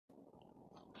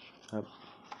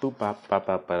Boop, bop, bop,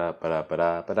 bop, ba-da, ba-da,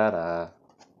 ba-da, ba-da-da.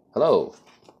 Hello,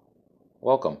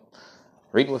 welcome.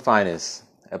 Reading with Finest,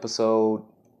 episode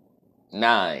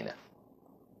 9.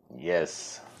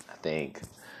 Yes, I think.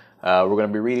 We're going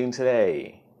to be reading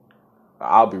today.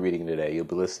 I'll be reading today. You'll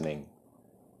be listening.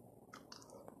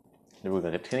 Then we're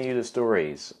going to continue the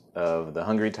stories of the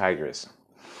Hungry Tigress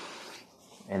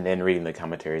and then reading the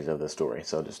commentaries of the story.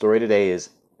 So the story today is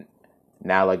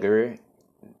Nalagiri,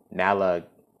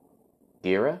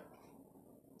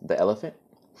 the elephant.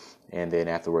 And then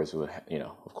afterwards, we'll,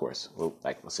 of course, we'll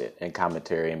sit and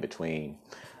commentary in between.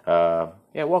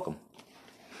 Welcome.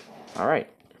 All right.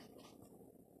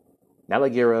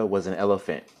 Nalagiri was an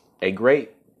elephant, a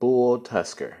great bull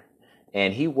tusker,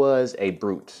 and he was a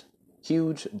brute,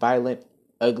 huge, violent,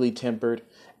 ugly-tempered,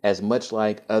 as much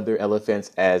like other elephants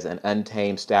as an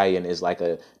untamed stallion is like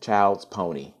a child's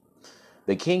pony.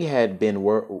 The king had been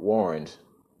warned.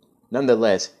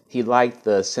 Nonetheless, he liked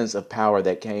the sense of power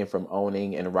that came from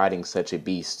owning and riding such a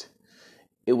beast.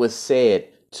 It was said,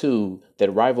 too, that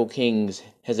rival kings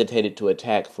hesitated to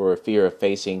attack for fear of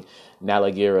facing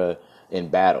Nalagiri in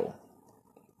battle.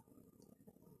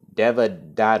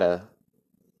 Devadatta,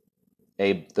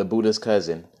 the Buddha's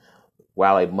cousin,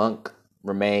 while a monk,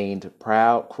 remained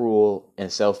proud, cruel,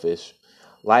 and selfish.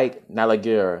 Like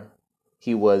Nalagiri,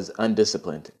 he was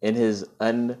undisciplined. In his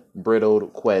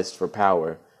unbridled quest for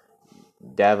power,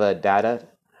 Devadatta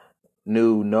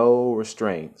knew no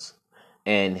restraints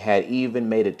and had even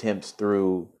made attempts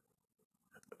through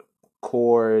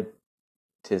courtesans,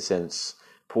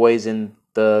 poison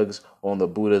thugs on the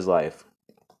Buddha's life.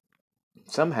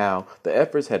 Somehow, the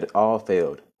efforts had all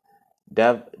failed.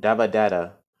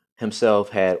 Devadatta himself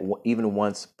had even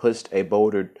once pushed a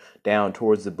boulder down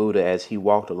towards the Buddha as he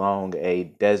walked along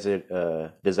a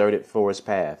deserted forest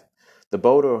path. The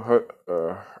boulder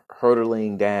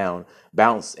hurtling down,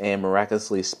 bounced and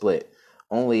miraculously split.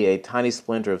 Only a tiny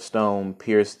splinter of stone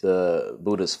pierced the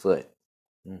Buddha's foot.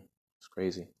 It's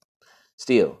crazy.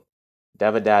 Still,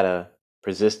 Devadatta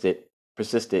persisted,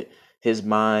 his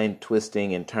mind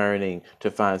twisting and turning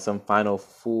to find some final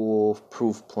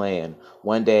foolproof plan.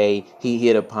 One day, he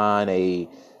hit upon a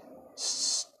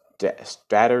stratagem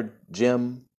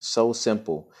so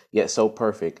simple, yet so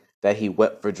perfect, that he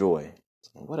wept for joy.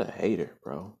 What a hater,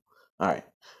 bro. All right.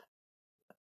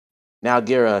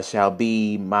 Nalagiri shall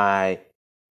be my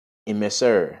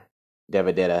emissary,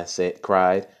 Devadatta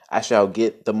cried. I shall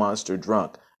get the monster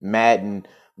drunk, maddened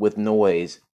with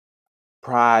noise,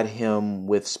 prod him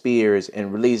with spears,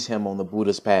 and release him on the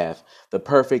Buddha's path. The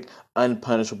perfect,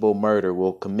 unpunishable murder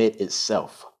will commit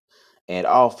itself. And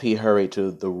off he hurried to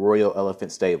the royal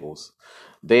elephant stables.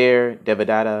 There,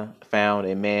 Devadatta found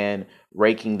a man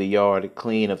raking the yard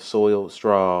clean of soiled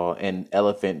straw and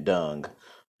elephant dung.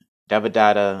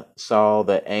 Devadatta saw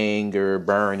the anger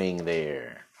burning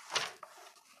there.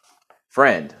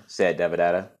 Friend, said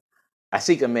Devadatta, I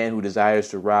seek a man who desires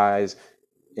to rise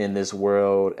in this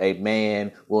world, a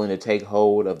man willing to take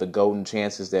hold of the golden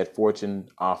chances that fortune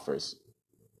offers.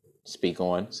 Speak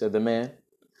on, said the man.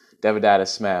 Devadatta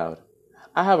smiled.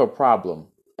 I have a problem.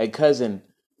 A cousin,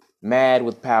 mad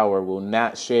with power, will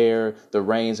not share the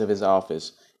reins of his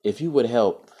office. If you would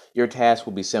help, your task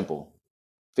will be simple.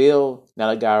 Fill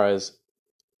Nalagiri's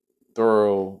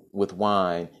throat with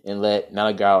wine and let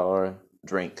Nalagiri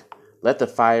drink. Let the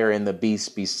fire in the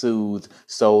beast be soothed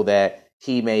so that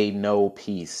he may know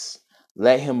peace.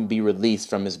 Let him be released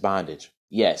from his bondage.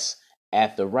 Yes,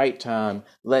 at the right time,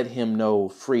 let him know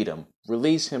freedom.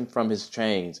 Release him from his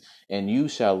chains, and you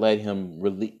shall let him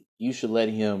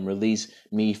release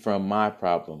me from my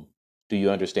problem. Do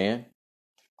you understand?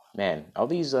 Man, all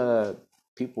these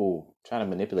people trying to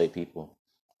manipulate people.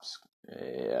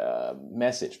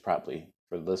 Message probably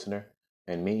for the listener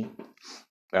and me.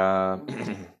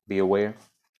 Be aware.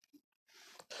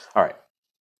 All right.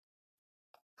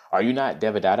 Are you not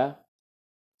Devadatta,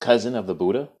 cousin of the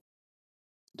Buddha?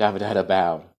 Devadatta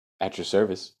bowed. At your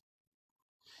service.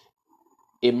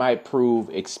 It might prove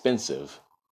expensive.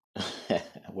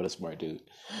 What a smart dude.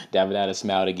 Devadatta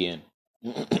smiled again.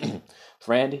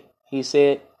 Friend, he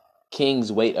said,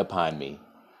 kings wait upon me.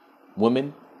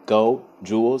 Women, gold,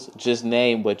 jewels, just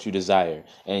name what you desire,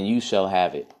 and you shall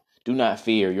have it. Do not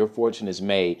fear, your fortune is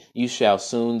made. You shall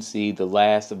soon see the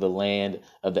last of the land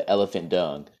of the elephant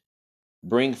dung.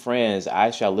 Bring friends,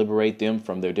 I shall liberate them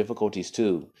from their difficulties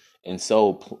too. And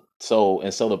so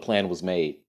the plan was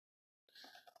made.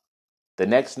 The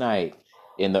next night,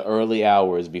 in the early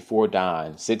hours before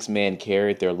dawn, 6 men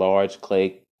carried their large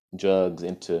clay jugs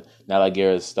into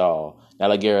Nalagiri's stall.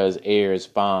 Nalagiri's heirs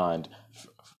fawned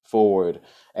forward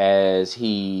as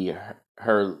he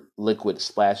her liquid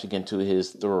splashing into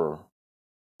his throat.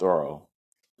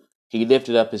 He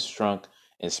lifted up his trunk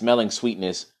and, smelling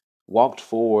sweetness, walked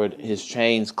forward, his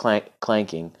chains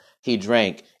clanking. He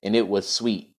drank, and it was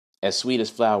sweet as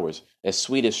flowers, as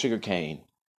sweet as sugar cane.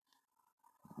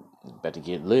 About to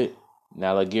get lit.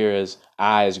 Nalagira's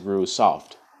eyes grew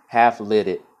soft, half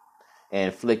lidded,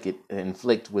 and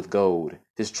flicked with gold.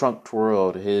 His trunk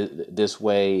twirled this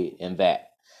way and that.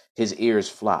 His ears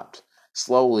flopped.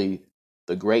 Slowly,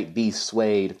 the great beast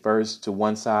swayed first to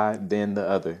one side, then the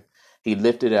other. He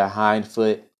lifted a hind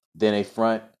foot, then a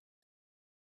front.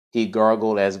 He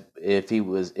gargled as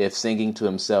if singing to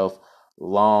himself some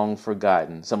long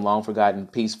forgotten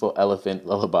peaceful elephant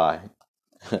lullaby.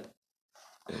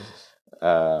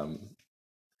 um,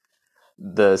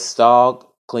 The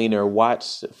stall cleaner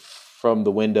watched from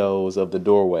the windows of the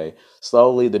doorway.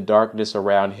 Slowly, the darkness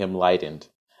around him lightened.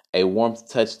 A warmth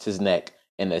touched his neck,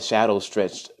 and a shadow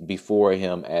stretched before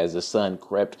him as the sun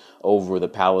crept over the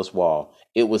palace wall.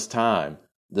 It was time.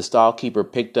 The stall keeper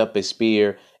picked up a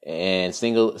spear and,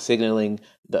 signaling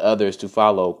the others to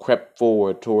follow, crept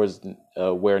forward towards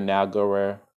where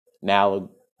Nalagiri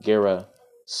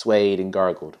swayed and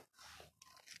gargled.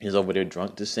 He's over there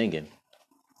drunk, just singing.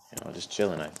 Just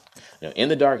chilling. In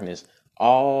the darkness,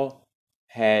 all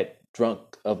had drunk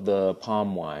of the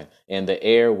palm wine, and the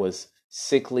air was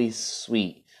sickly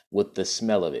sweet with the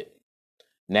smell of it.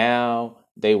 Now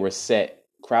they were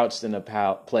crouched in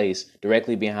a place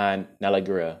directly behind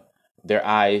Nalagiri. Their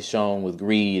eyes shone with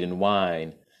greed and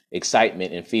wine,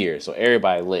 excitement and fear. So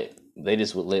everybody lit. They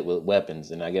just lit with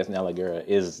weapons, and I guess Nalagiri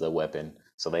is the weapon.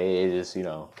 So they just,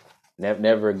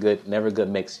 never a good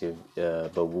mix here.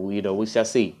 But we shall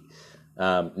see.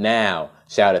 Now,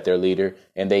 shouted their leader,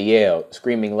 and they yelled,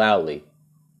 screaming loudly.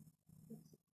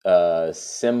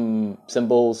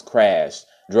 Cymbals crashed,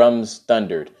 drums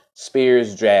thundered,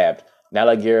 spears jabbed.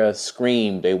 Nalagiri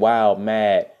screamed a wild,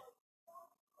 mad,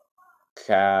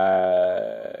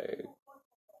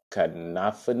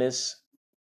 cacophonous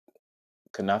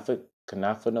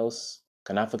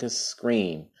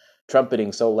scream,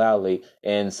 trumpeting so loudly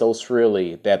and so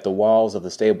shrilly that the walls of the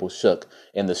stable shook,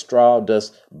 and the straw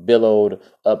dust billowed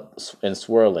up and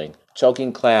swirling,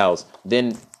 choking clouds.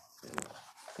 Then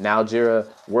Nalagiri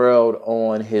whirled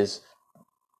on his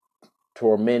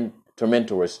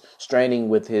tormentors, straining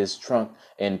with his trunk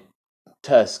and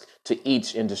tusk to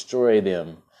each and destroy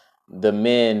them. The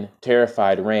men,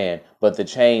 terrified, ran, but the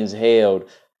chains held.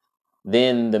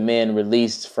 Then the men,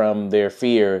 released from their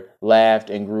fear, laughed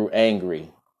and grew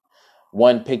angry.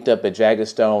 One picked up a jagged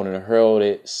stone and hurled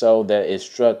it so that it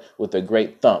struck with a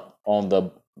great thump on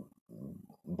the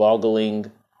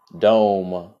boggling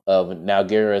dome of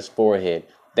Nalagiri's forehead.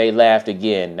 They laughed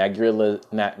again.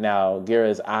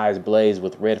 Nalagiri's eyes blazed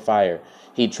with red fire.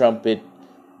 He trumpeted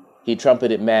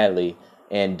madly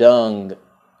and dug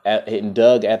at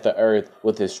the earth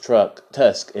with his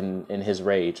tusk in his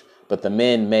rage. But the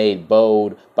men, made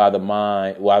bold by the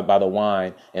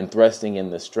wine and thrusting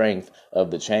in the strength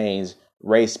of the chains,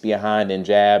 raced behind and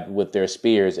jabbed with their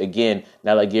spears. Again,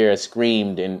 Nalagiri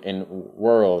screamed and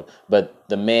whirled, but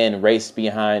the men raced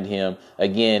behind him.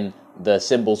 Again, the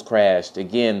cymbals crashed.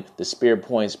 Again, the spear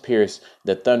points pierced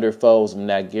the thunder folds of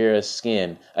Nalagiri's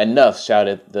skin. Enough,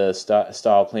 shouted the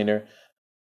stall cleaner.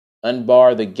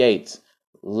 Unbar the gates.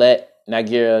 Let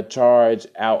Nalagiri charge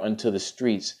out into the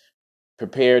streets,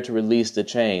 prepared to release the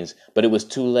chains. But it was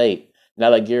too late.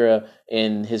 Nalagiri,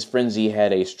 in his frenzy,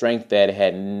 had a strength that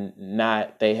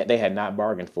they had not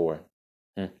bargained for.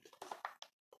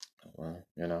 Well,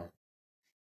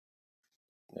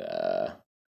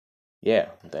 yeah,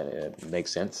 that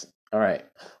makes sense. All right.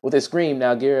 With a scream,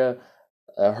 Nalagiri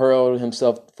hurled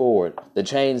himself forward. The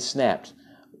chains snapped.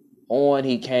 On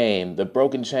he came, the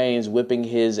broken chains whipping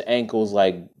his ankles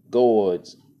like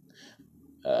gourds,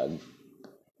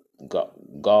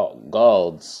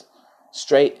 galds,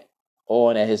 straight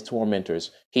on at his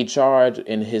tormentors. He charged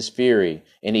in his fury,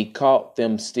 and he caught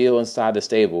them still inside the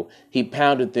stable. He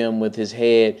pounded them with his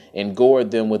head and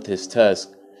gored them with his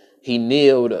tusk. He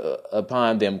kneeled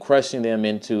upon them, crushing them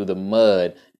into the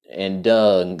mud and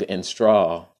dung and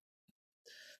straw.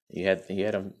 You had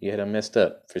him messed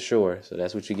up for sure. So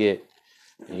that's what you get.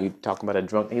 You talking about a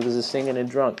drunk? He was just singing and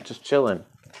drunk, just chilling.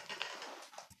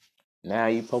 Now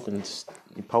you poking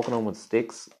them with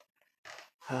sticks.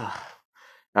 All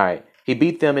right. He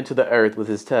beat them into the earth with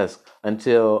his tusk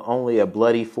until only a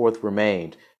bloody fourth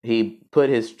remained. He put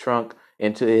his trunk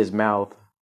into his mouth.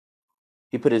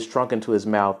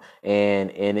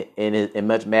 And in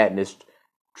much madness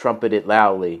trumpeted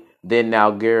loudly. Then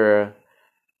Nalagiri,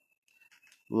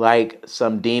 like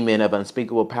some demon of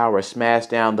unspeakable power, smashed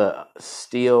down the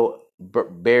steel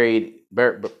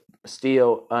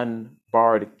steel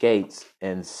unbarred gates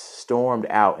and stormed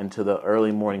out into the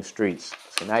early morning streets.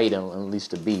 So now you don't unleash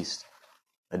the beast,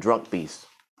 a drunk beast.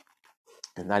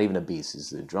 It's not even a beast;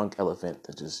 it's a drunk elephant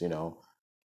that just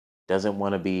doesn't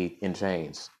want to be in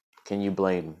chains. Can you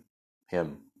blame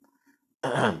him?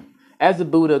 As the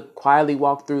Buddha quietly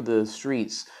walked through the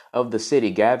streets of the city,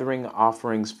 gathering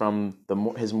offerings from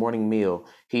his morning meal,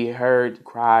 he heard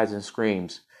cries and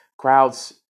screams.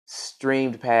 Crowds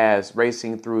streamed past,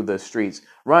 racing through the streets.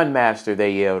 "Run, master,"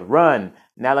 they yelled. "Run!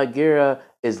 Nalagira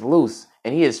is loose,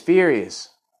 and he is furious.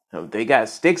 They got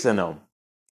sticks in him.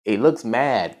 He looks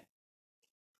mad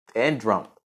and drunk."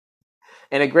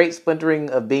 And a great splintering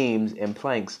of beams and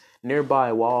planks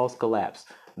nearby walls collapsed.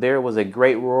 There was a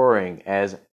great roaring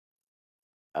as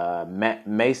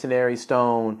masonry,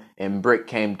 stone, and brick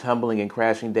came tumbling and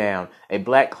crashing down. A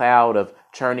black cloud of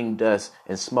churning dust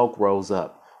and smoke rose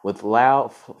up. With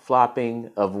loud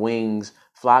flopping of wings,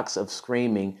 flocks of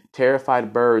screaming,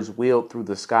 terrified birds wheeled through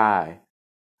the sky.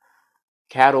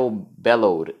 Cattle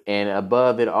bellowed, and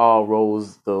above it all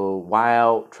rose the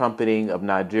wild trumpeting of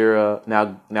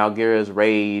Nalgira's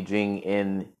raging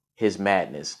in his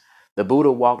madness. The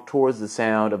Buddha walked towards the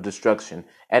sound of destruction.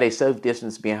 At a safe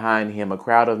distance behind him, a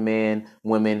crowd of men,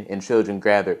 women, and children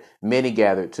gathered. Many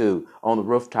gathered, too, on the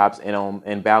rooftops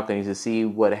and balconies to see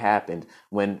what happened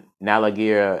when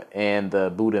Nalagira and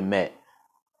the Buddha met.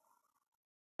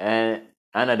 And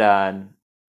Anadan,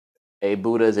 a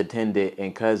Buddha's attendant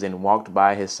and cousin, walked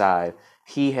by his side.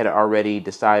 He had already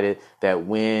decided that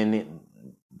when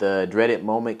the dreaded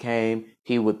moment came,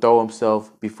 he would throw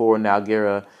himself before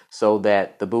Nalgira so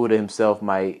that the Buddha himself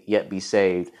might yet be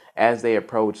saved. As they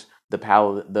approached the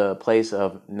place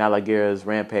of Nalagira's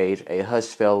rampage, a hush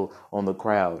fell on the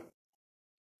crowd.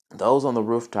 Those on the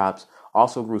rooftops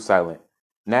also grew silent.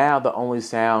 Now the only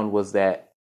sound was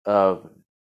that of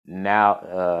Nalagira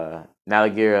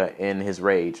in his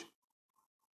rage.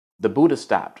 The Buddha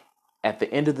stopped. At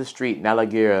the end of the street,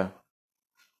 Nalagiri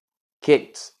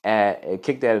kicked at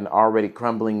an already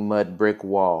crumbling mud brick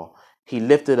wall. He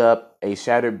lifted up a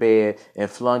shattered bed and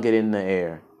flung it in the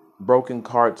air. Broken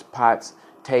carts, pots,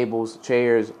 tables,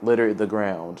 chairs littered the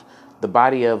ground. The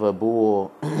body of a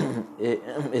bull,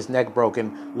 his neck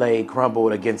broken, lay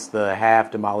crumbled against the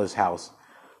half-demolished house.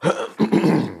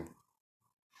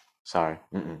 Sorry.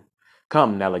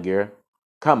 "Come, Nalagiri.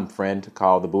 Come, friend,"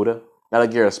 called the Buddha.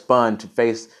 Nalagiri spun to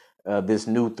face this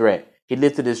new threat. He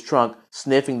lifted his trunk,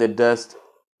 sniffing the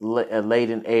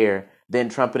dust-laden air. Then,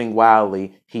 trumpeting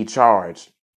wildly, he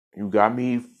charged. "You got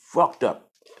me fucked up,"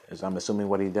 as I'm assuming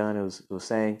what he done was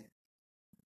saying.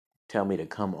 "Tell me to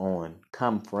come on.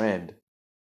 Come, friend.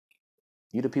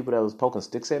 You the people that was poking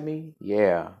sticks at me?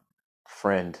 Yeah,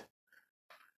 friend."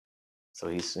 So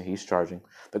he's charging.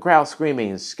 The crowd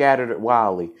screaming scattered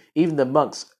wildly. Even the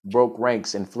monks broke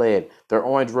ranks and fled, their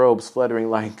orange robes fluttering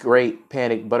like great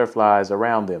panicked butterflies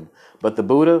around them. But the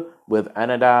Buddha, with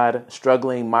Anandad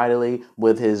struggling mightily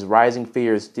with his rising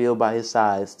fears still by his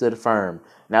side, stood firm.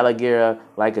 Nalagira,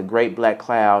 like a great black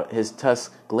cloud, his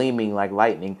tusks gleaming like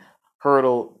lightning,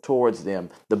 hurtled towards them.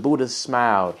 The Buddha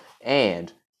smiled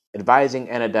and, advising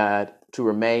Anandad to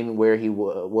remain where he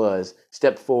was,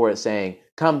 stepped forward, saying,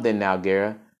 "Come then,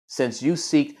 Nalgera. Since you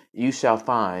seek, you shall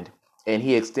find." And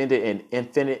he extended an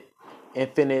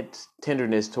infinite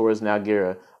tenderness towards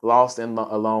Nalgera, lost and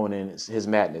alone in his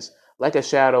madness. Like a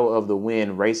shadow of the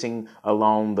wind racing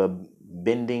along the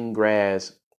bending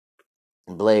grass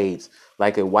blades,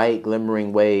 like a white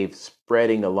glimmering wave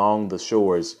spreading along the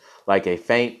shores, like a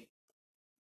faint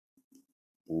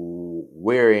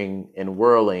whirring and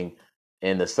whirling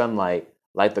in the sunlight,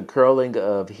 like the curling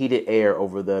of heated air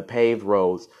over the paved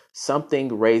roads,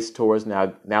 something raced towards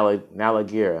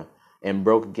Nalagira and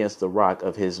broke against the rock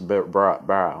of his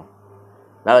brow.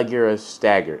 Nalagira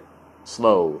staggered,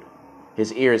 slowed,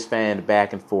 his ears fanned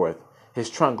back and forth, his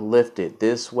trunk lifted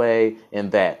this way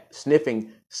and that,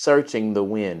 sniffing, searching the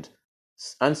wind.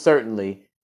 Uncertainly,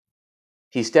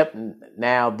 he stepped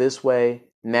now this way,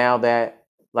 now that,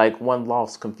 like one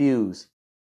lost, confused.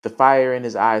 The fire in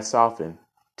his eyes softened.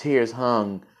 Tears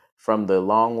hung from the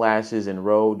long lashes and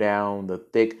rolled down the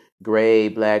thick,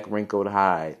 gray-black, wrinkled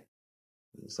hide.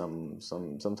 Some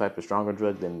type of stronger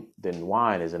drug than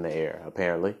wine is in the air,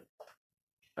 apparently.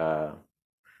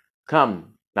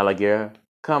 "Come, Nalagira.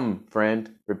 Come,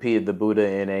 friend," repeated the Buddha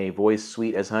in a voice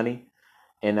sweet as honey.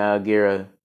 And Nalagira,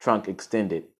 trunk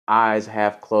extended, eyes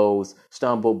half closed,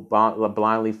 stumbled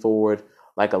blindly forward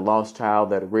like a lost child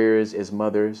that rears its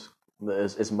mother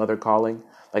calling,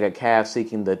 like a calf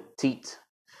seeking the teat.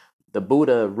 The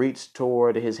Buddha reached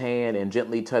toward his hand and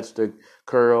gently touched the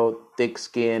curled,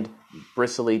 thick-skinned,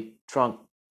 bristly trunk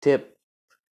tip,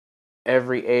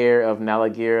 every hair of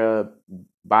Nalagiri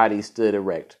body stood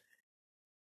erect.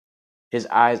 His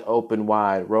eyes opened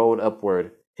wide, rolled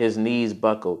upward, his knees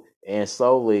buckled, and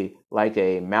slowly, like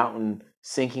a mountain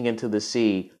sinking into the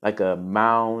sea, like a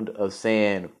mound of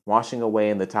sand washing away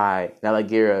in the tide,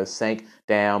 Nalagiri sank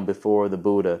down before the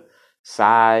Buddha,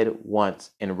 sighed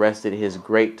once, and rested his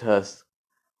great tusked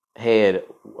head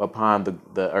upon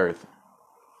the earth.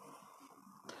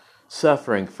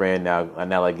 Suffering, friend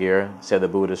Nalagiri, said the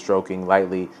Buddha, stroking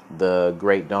lightly the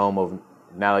great dome of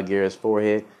Nalagiri's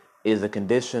forehead, is the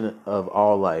condition of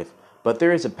all life. But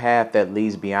there is a path that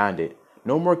leads beyond it.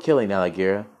 No more killing,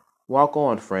 Nalagiri. Walk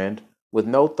on, friend, with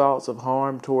no thoughts of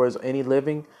harm towards any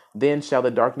living. Then shall the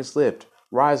darkness lift.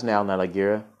 Rise now,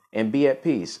 Nalagiri, and be at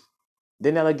peace.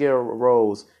 Then Nalagiri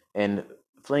rose and,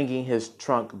 flinging his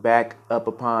trunk back up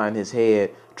upon his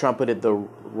head, trumpeted the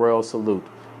royal salute.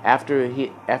 After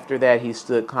that, he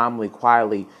stood calmly,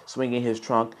 quietly, swinging his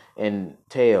trunk and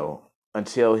tail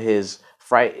until his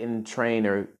frightened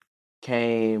trainer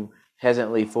came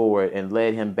hesitantly forward and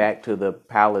led him back to the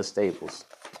palace stables.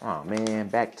 Oh man,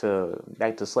 back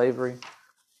to slavery.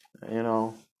 You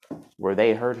know, where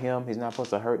they hurt him. He's not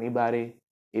supposed to hurt anybody.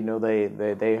 You know,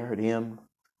 they hurt him.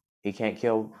 He can't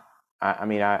kill.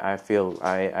 I feel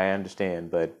I understand,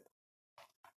 but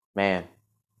man,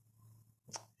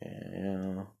 you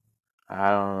know, I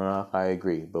don't know if I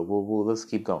agree, but let's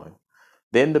keep going.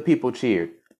 Then the people cheered,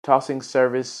 tossing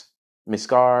scarves,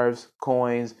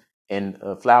 coins, and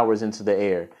flowers into the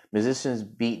air. Musicians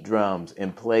beat drums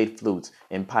and played flutes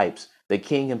and pipes. The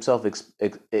king himself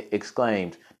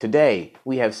exclaimed, "Today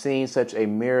we have seen such a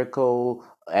miracle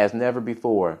as never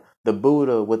before. The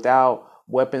Buddha, without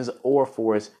weapons or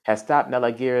force, has stopped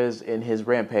Nalagiri in his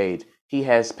rampage. He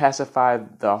has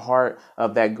pacified the heart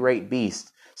of that great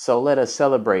beast. So let us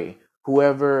celebrate.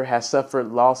 Whoever has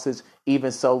suffered losses,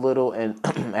 even so little and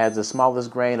as the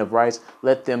smallest grain of rice,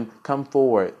 let them come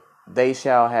forward. They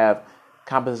shall have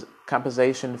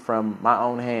compensation from my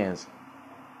own hands."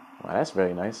 Wow, that's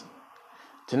very nice.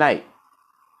 "Tonight,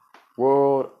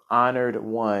 world honored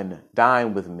one,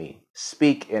 dine with me.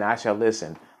 Speak and I shall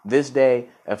listen. This day,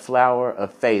 a flower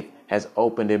of faith has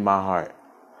opened in my heart."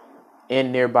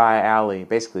 In nearby alley,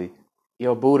 basically,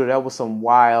 yo, Buddha, that was some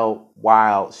wild,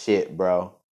 wild shit,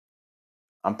 bro.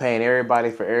 I'm paying everybody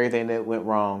for everything that went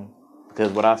wrong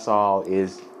because what I saw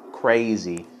is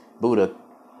crazy. Buddha,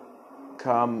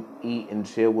 come eat and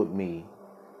chill with me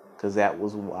because that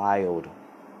was wild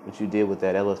what you did with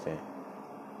that elephant.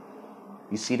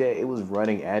 You see that? It was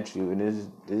running at you, and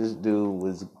this dude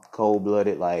was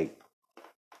cold-blooded, like,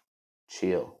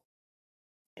 chill.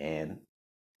 And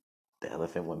the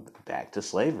elephant went back to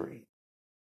slavery.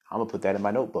 I'm going to put that in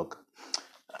my notebook.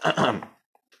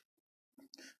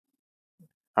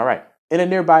 All right. In a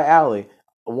nearby alley,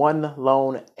 one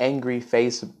lone angry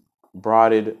face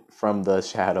brooded from the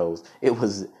shadows. It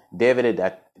was David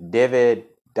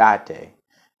Date.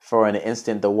 For an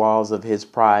instant, the walls of his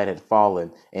pride had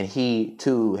fallen, and he,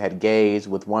 too, had gazed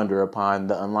with wonder upon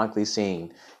the unlikely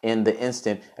scene. In the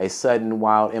instant, a sudden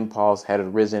wild impulse had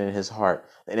arisen in his heart,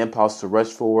 an impulse to rush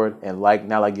forward and, like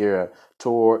Nalagiri,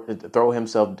 throw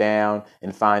himself down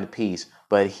and find peace,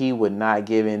 but he would not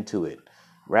give in to it.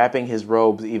 Wrapping his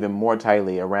robes even more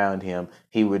tightly around him,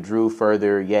 he withdrew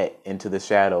further yet into the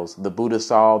shadows. The Buddha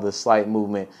saw the slight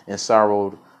movement and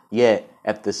sorrowed, yet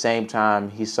at the same time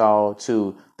he saw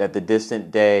too that the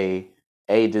distant day,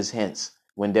 ages hence,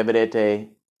 when Devadatta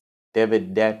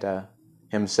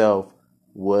himself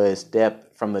would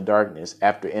step from the darkness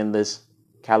after endless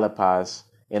kalapas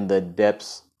in the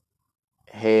depths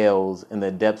hails,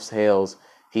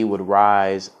 he would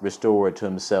rise restored to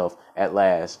himself at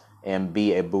last and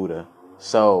be a Buddha.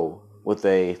 So, with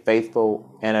a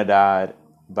faithful Anandad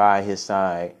by his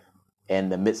side,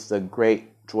 and amidst the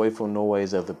great joyful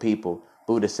noise of the people,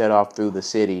 Buddha set off through the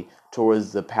city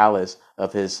towards the palace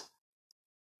of his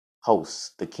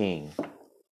host, the king.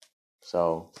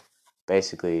 So,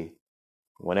 basically,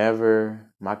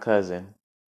 whenever my cousin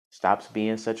stops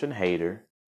being such a hater,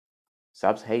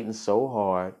 stops hating so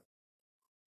hard,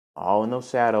 all in those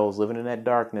shadows, living in that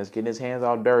darkness, getting his hands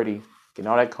all dirty, getting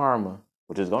all that karma,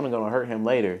 which is gonna hurt him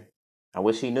later. I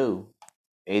wish he knew.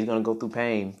 He's gonna go through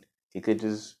pain. He could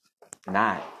just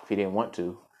not if he didn't want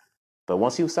to. But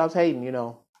once he stops hating, he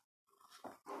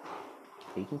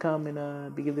can come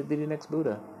and be the next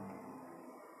Buddha.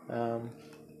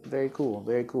 Very cool,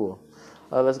 very cool.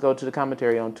 Let's go to the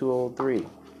commentary on 203.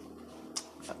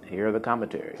 Here are the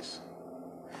commentaries.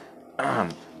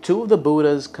 Two of the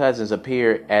Buddha's cousins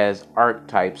appear as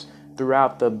archetypes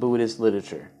throughout the Buddhist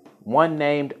literature. One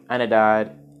named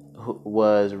Anandad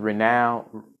was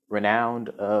renowned renowned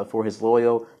for his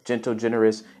loyal, gentle,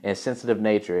 generous, and sensitive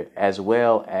nature, as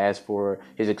well as for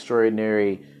his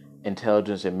extraordinary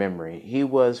intelligence and memory. He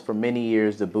was for many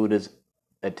years the Buddha's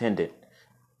attendant.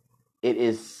 It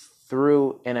is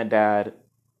through Enadad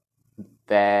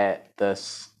that the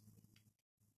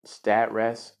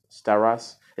staras,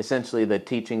 essentially the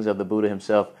teachings of the Buddha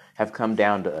himself, have come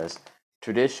down to us.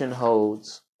 Tradition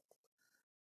holds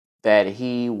that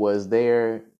he was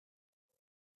there,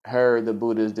 heard the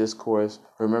Buddha's discourse,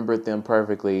 remembered them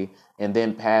perfectly, and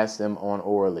then passed them on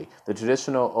orally. The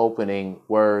traditional opening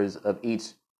words of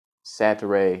each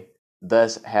satire,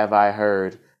 "Thus have I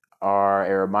heard," are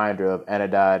a reminder of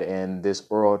Anadad and this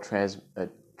oral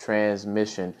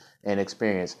transmission and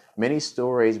experience. Many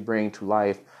stories bring to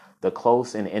life the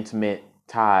close and intimate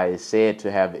ties said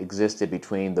to have existed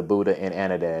between the Buddha and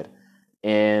Anadad.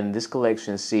 In this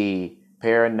collection, see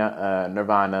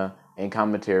Nirvana and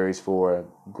commentaries for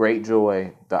Great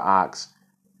Joy, the Ox,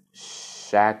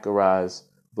 Shakara's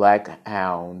Black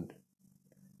Hound,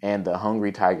 and the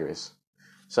Hungry Tigress.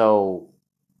 So,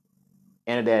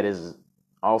 Anadad is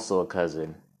also a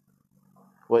cousin.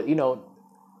 Well,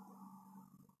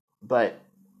 but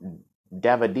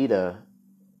Devadatta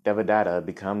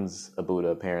becomes a Buddha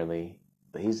apparently,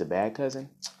 but he's a bad cousin.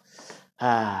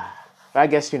 But I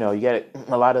guess you get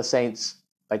a lot of saints.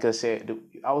 Like I said,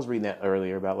 I was reading that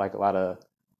earlier about like a lot of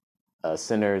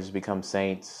sinners become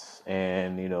saints,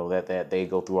 and that they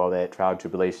go through all that trial and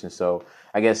tribulation. So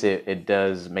I guess it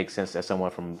does make sense that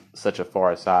someone from such a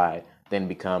far side then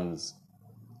becomes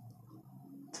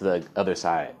to the other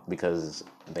side because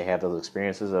they have those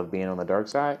experiences of being on the dark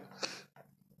side.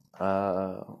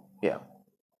 Yeah.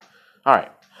 All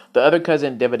right. The other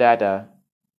cousin, Devadatta,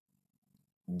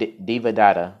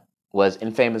 was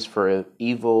infamous for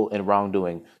evil and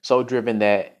wrongdoing. So driven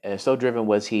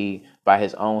was he by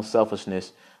his own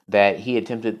selfishness that he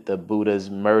attempted the Buddha's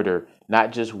murder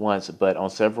not just once but on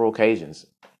several occasions.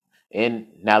 In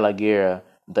Nalagiri,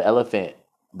 the elephant,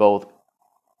 both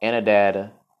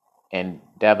Anadatta and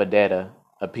Devadatta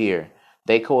appear.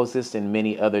 They coexist in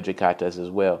many other Jatakas as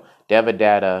well.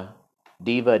 Devadatta,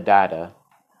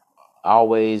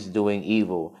 always doing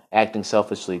evil, acting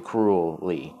selfishly,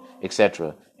 cruelly,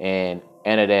 etc. And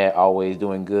Anadad always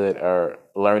doing good or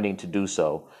learning to do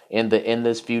so. In the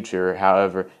endless future,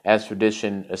 however, as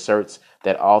tradition asserts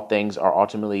that all things are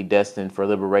ultimately destined for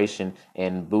liberation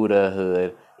and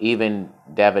Buddhahood, even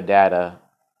Devadatta,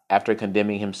 after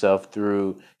condemning himself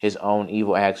through his own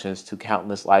evil actions to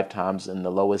countless lifetimes in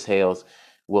the lowest hells,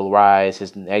 will rise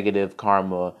his negative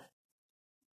karma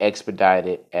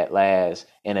expedited at last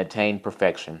and attain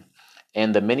perfection.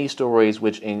 And the many stories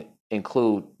which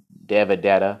include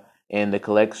Devadatta in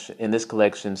this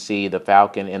collection see the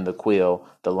falcon and the quill,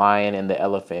 the lion and the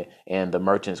elephant, and the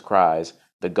merchant's cries,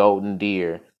 the golden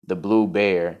deer, the blue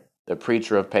bear, the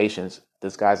preacher of patience.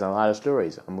 This guy's in a lot of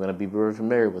stories. I'm going to be very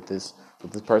familiar with this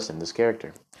person, this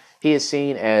character. He is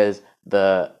seen as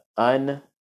the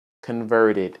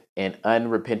unconverted and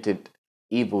unrepentant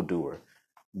evildoer,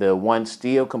 the one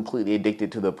still completely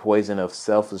addicted to the poison of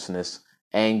selfishness,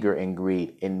 anger, and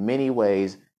greed. In many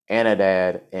ways,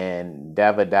 Anadad and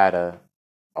Devadatta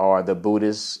are the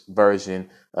Buddhist version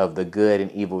of the good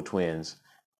and evil twins,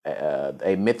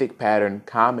 a mythic pattern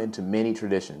common to many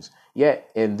traditions. Yet,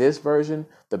 in this version,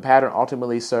 the pattern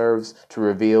ultimately serves to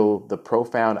reveal the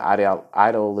profound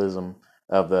idealism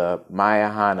of the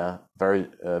Mahayana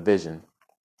vision.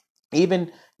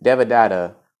 Even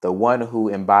Devadatta, the one who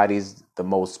embodies the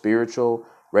most spiritual,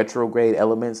 retrograde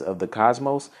elements of the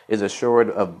cosmos, is assured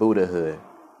of Buddhahood.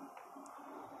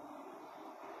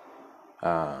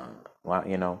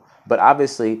 But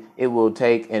obviously, it will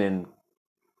take an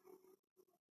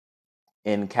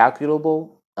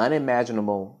incalculable,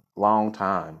 unimaginable long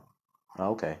time.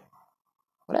 Okay,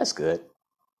 well that's good.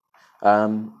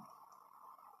 Um,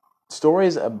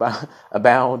 Stories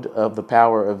abound of the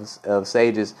power of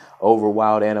sages over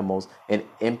wild animals.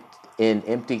 In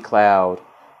Empty Cloud,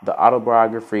 the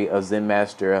autobiography of Zen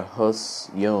master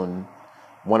Hus Yun,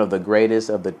 one of the greatest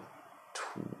of the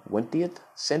 20th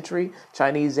century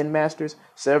Chinese Zen masters,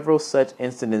 several such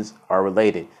incidents are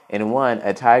related. In one,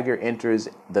 a tiger enters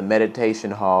the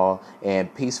meditation hall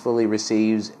and peacefully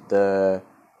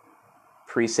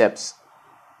precepts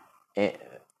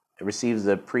receives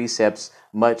the precepts,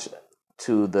 much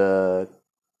to the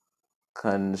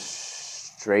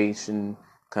consternation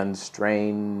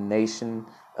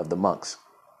of the monks.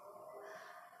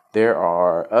 There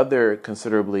are other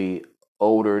considerably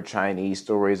older Chinese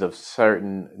stories of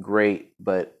certain great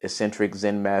but eccentric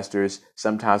Zen masters,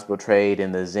 sometimes portrayed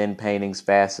in the Zen paintings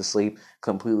fast asleep,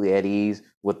 completely at ease,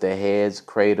 with their heads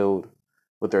cradled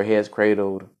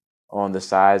on the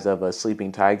size of a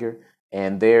sleeping tiger.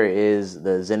 And there is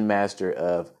the Zen master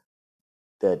of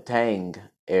the Tang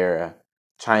era,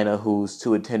 China, whose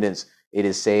two attendants, it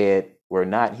is said, were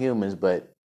not humans,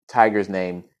 but tigers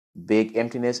named Big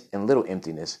Emptiness and Little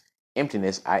Emptiness.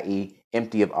 Emptiness, i.e.,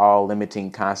 empty of all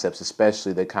limiting concepts,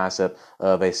 especially the concept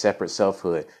of a separate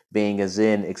selfhood, being a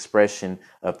Zen expression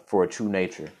of for a true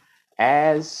nature.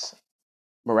 As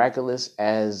miraculous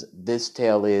as this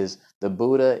tale is, the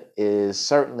Buddha is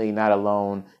certainly not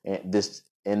alone in this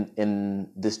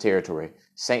territory.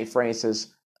 Saint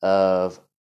Francis of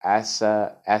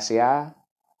Assisi,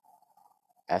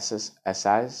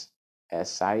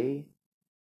 Assisi,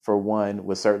 for one,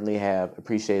 would certainly have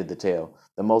appreciated the tale.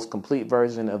 The most complete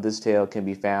version of this tale can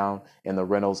be found in the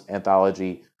Reynolds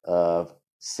anthology of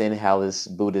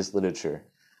Sinhalese Buddhist literature.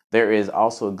 There is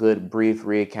also a good brief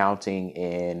recounting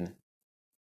in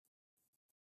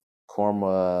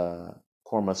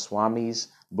Swami's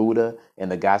Buddha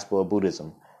and the Gospel of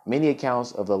Buddhism. Many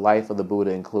accounts of the life of the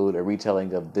Buddha include a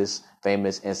retelling of this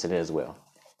famous incident as well.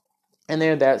 And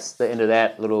there, that's the end of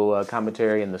that little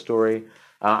commentary in the story.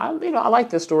 I like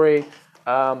this story.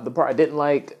 The part I didn't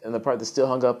like, and the part that still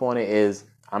hung up on it, is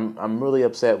I'm really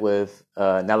upset with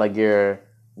Nalagiri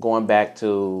going back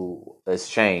to his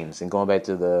chains and going back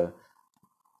to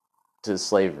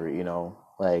slavery. I'm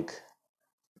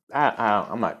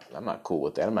not cool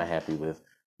with that. I'm not happy with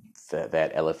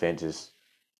that elephant just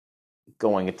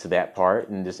going into that part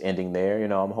and just ending there.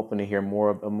 I'm hoping to hear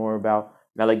more about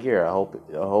Nalagiri. I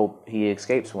hope he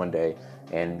escapes one day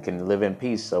and can live in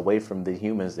peace away from the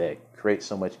humans that create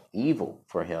so much evil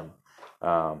for him.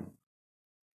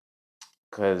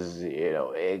 Because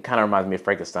it kind of reminds me of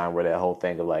Frankenstein, where that whole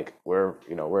thing of like,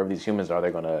 wherever these humans are,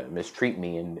 they're gonna mistreat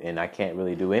me, and I can't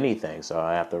really do anything, so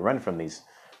I have to run from these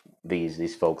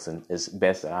folks, and it's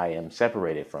best that I am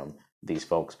separated from these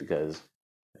folks because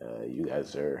you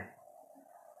guys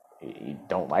you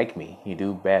don't like me. You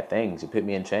do bad things. You put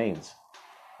me in chains.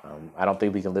 I don't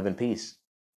think we can live in peace.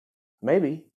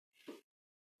 Maybe,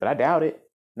 but I doubt it.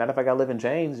 Not if I got to live in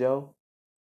chains, yo.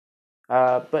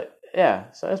 But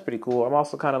yeah, so that's pretty cool. I'm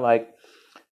also kind of like,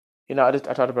 I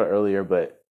talked about it earlier,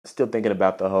 but still thinking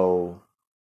about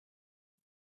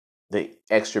the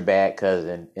extra bad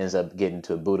cousin ends up getting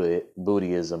to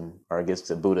Buddhism, or gets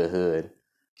to Buddhahood.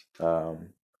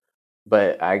 Um,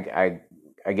 but I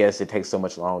guess it takes so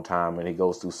much long time, and he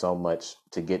goes through so much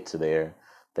to get to there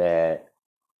that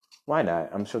why not?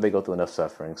 I'm sure they go through enough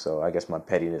suffering. So I guess my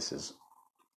pettiness is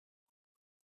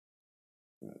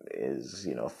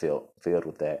filled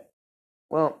with that.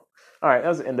 Well, all right, that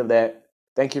was the end of that.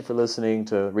 Thank you for listening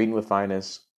to Reading with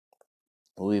Finest.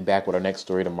 We'll be back with our next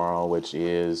story tomorrow, which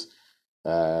is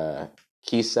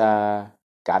Kisa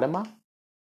Gadama.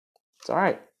 It's all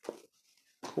right.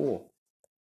 Cool.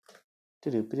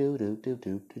 Do do do do do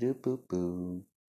do do do boo boo.